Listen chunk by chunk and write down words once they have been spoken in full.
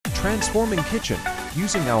Transforming kitchen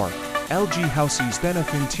using our LG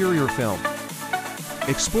BENIF interior film.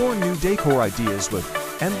 Explore new decor ideas with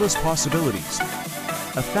endless possibilities.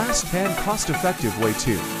 A fast and cost-effective way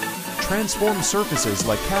to transform surfaces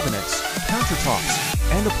like cabinets, countertops,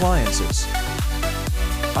 and appliances.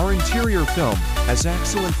 Our interior film has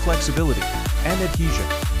excellent flexibility and adhesion,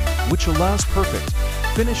 which allows perfect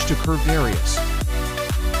finish to curved areas.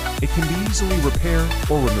 It can be easily repaired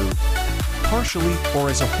or removed, partially or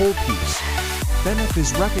as a whole piece. BENIF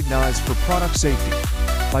is recognized for product safety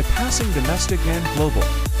by passing domestic and global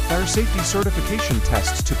fire safety certification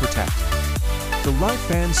tests to protect the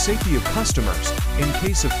life and safety of customers in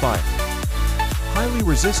case of fire. Highly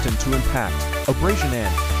resistant to impact, abrasion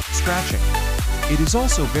and scratching. It is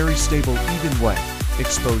also very stable even when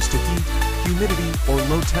exposed to heat, humidity, or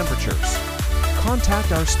low temperatures.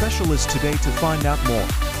 Contact our specialist today to find out more.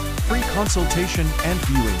 Free consultation and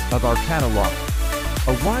viewing of our catalog.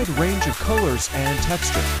 A wide range of colors and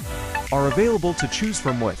texture are available to choose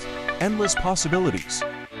from with endless possibilities.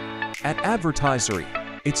 At Advertisery,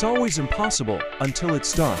 it's always impossible until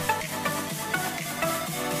it's done.